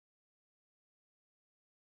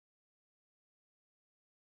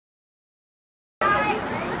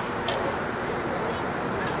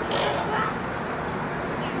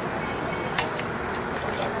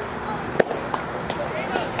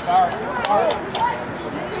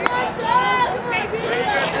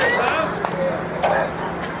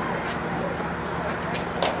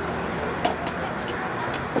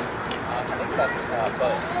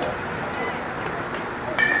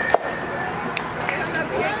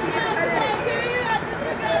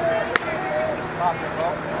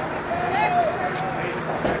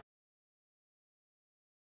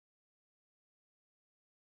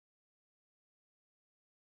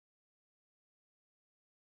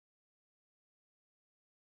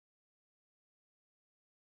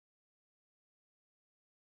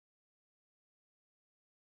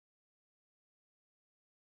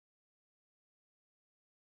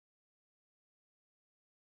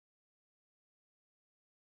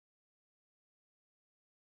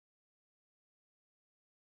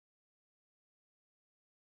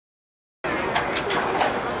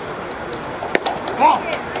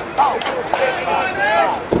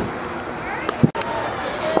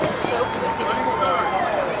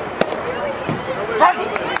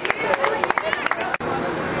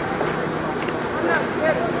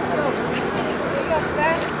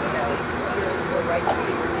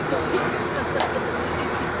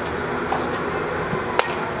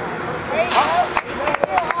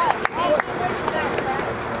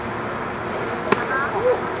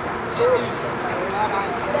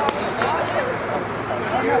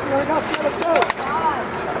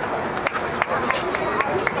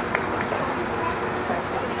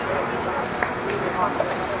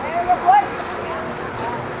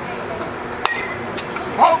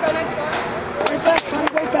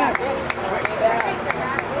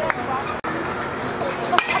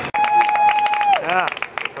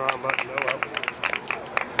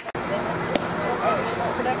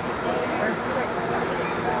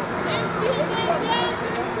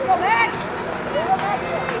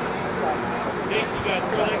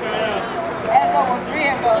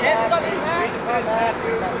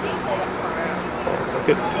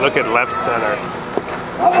Look at left center.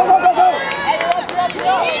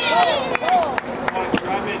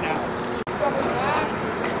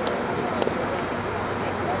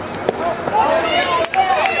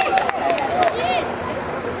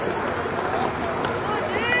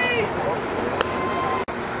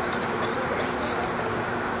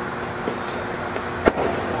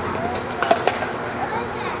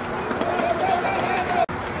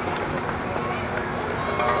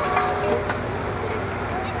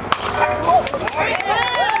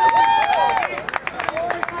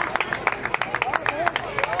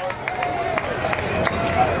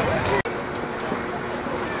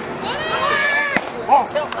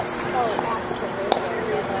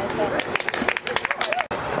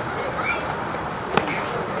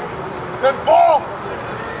 Good ball!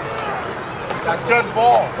 That's good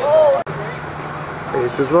ball.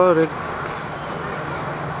 Base is loaded.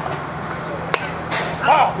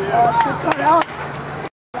 Wow! Oh, it's good cut out.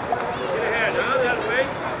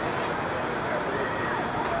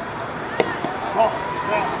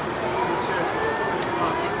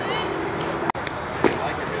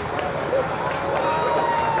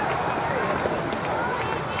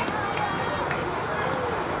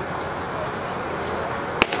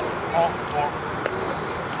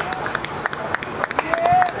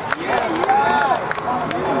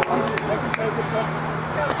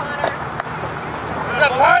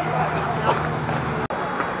 Got time?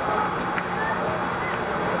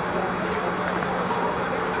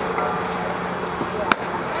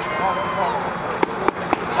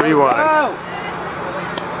 Three wide.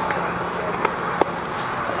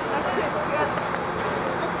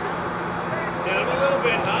 Get him a little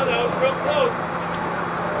bit, huh? That was real close.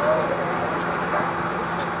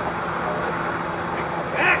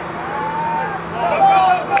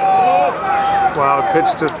 Wild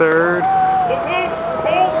pitch to third.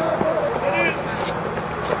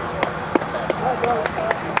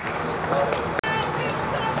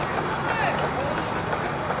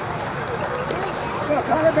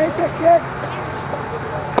 Connor, base hit, kid.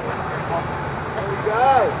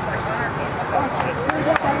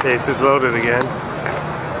 Base is loaded again.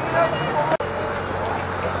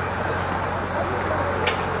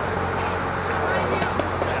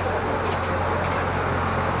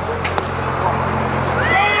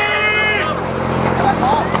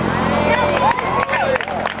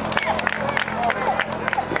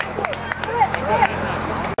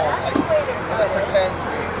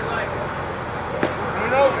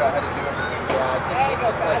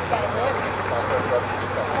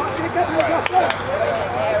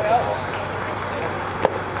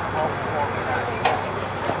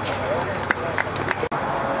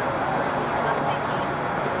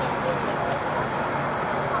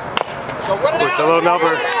 It's a low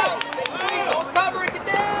number.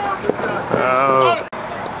 Oh.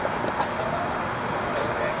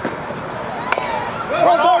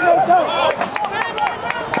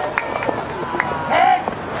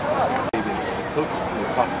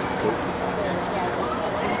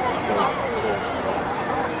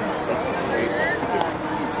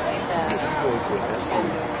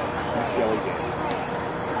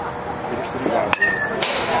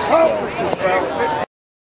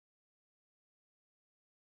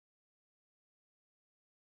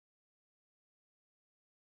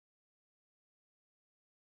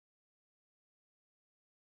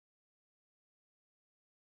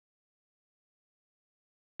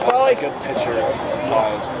 A good pitcher, at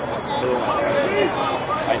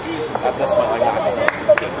this point, like,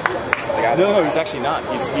 no, he's actually not.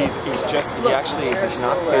 He's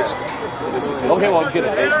not pitched. This is okay. Well, I'm good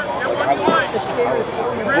at baseball.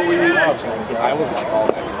 What were you watching? I was like all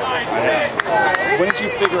that. When did you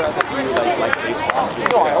figure out that you like baseball?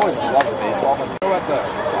 No, I always loved baseball. But go at the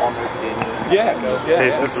game. Yeah.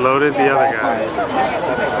 Base is loaded. The other guys.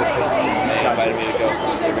 They invited me to go.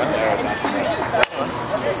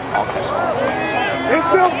 It's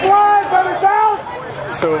still fly, but it's out!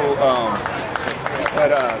 So,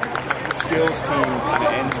 that skills team kind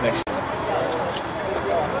of ends next year.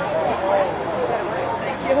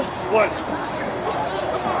 What?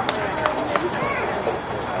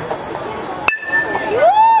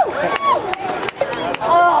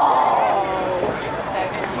 Oh!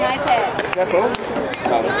 Nice hit. Is that boom?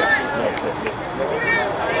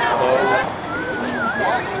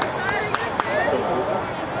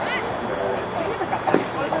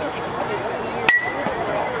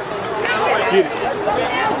 Get it.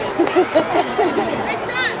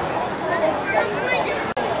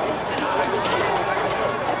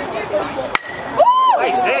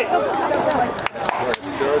 Nice hit.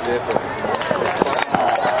 It's so different.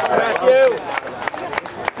 Thank you.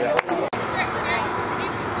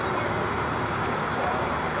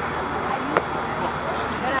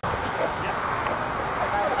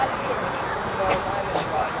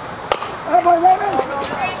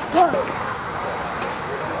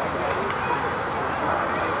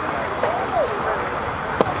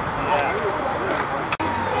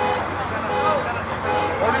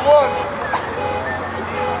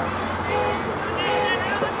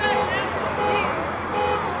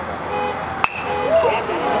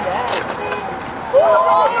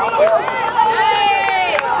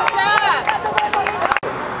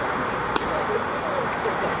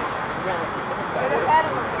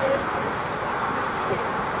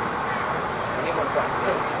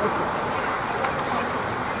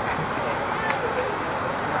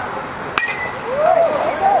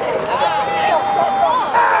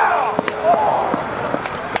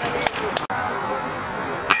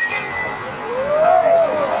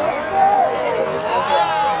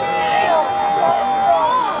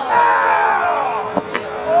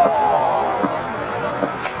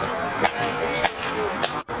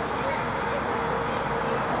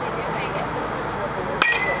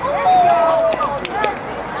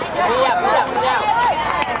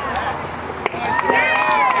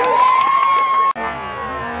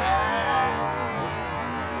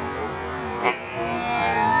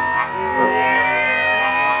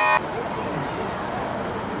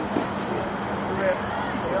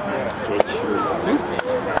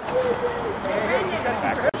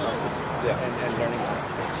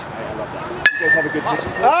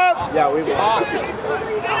 Yeah, we will.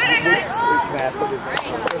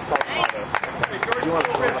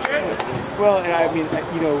 Well, and I mean,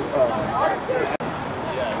 you know,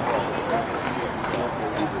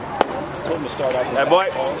 told him to start out. That boy.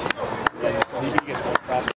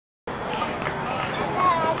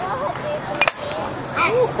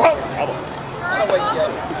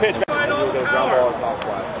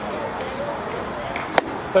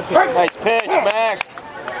 Nice pitch, Max.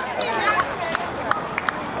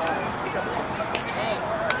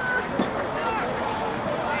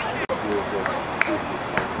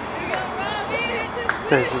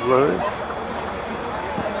 This is loaded.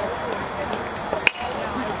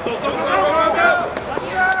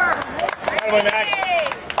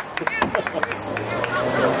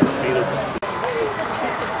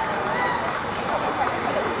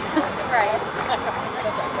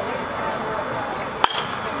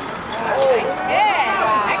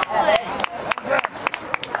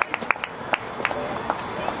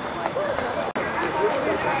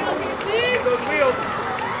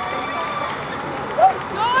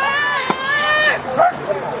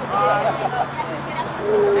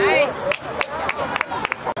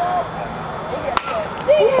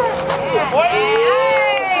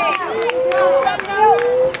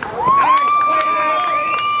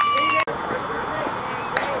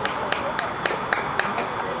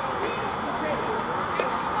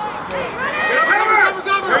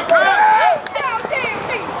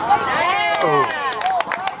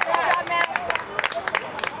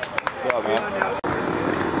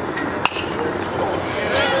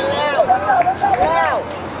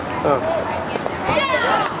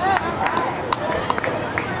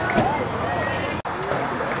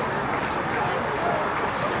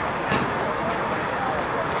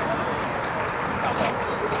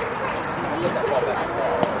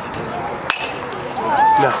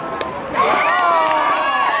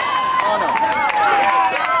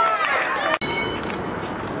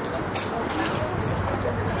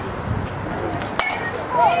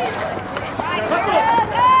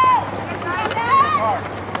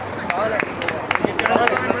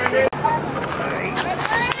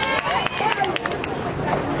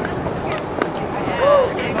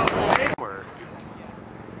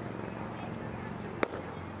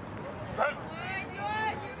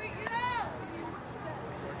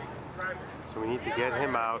 So we need to get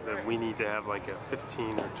him out, and we need to have like a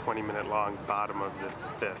 15 or 20 minute long bottom of the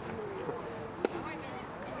fifth.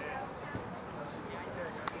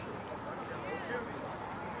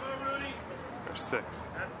 Or six.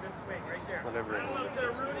 Whatever it is.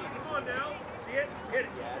 Come on now. See it? Hit it.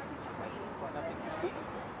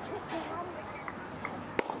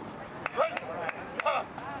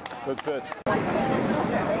 Good pitch.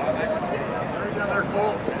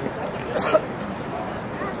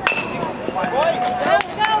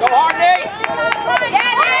 Go hard, Nate!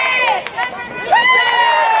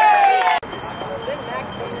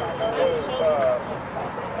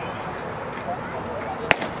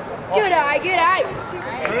 Good eye, good eye.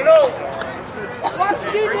 Watch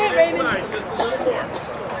this hit, Raymond.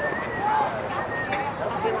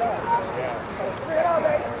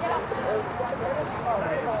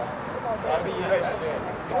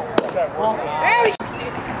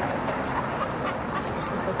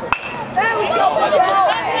 There we go.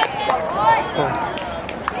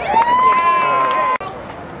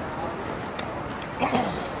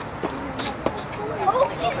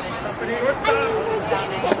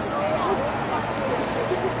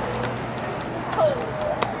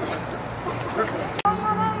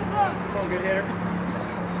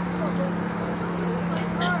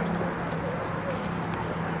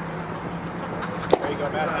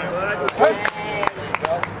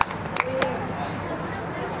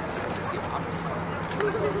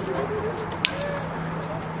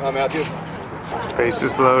 Matthew.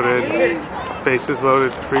 Bases loaded. Bases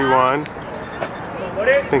loaded 3-1.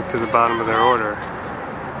 I think to the bottom of their order.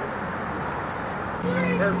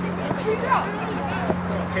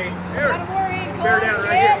 Okay, bear down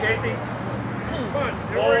right here, Casey.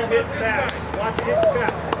 Ball hits back. Watch it hit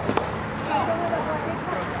back.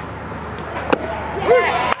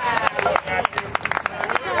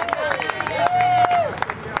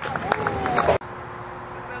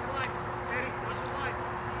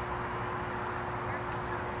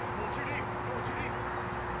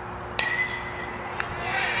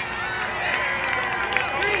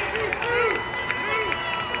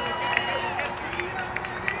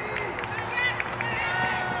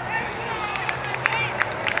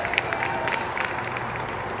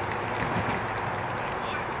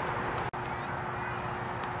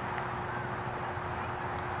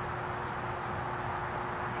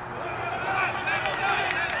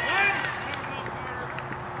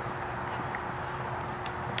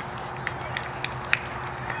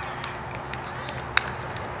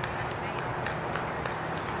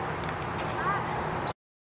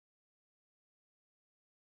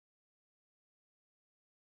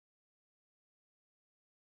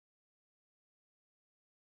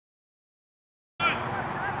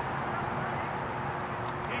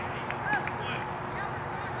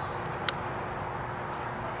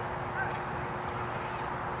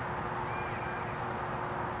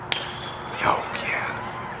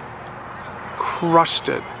 Crushed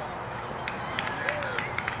it.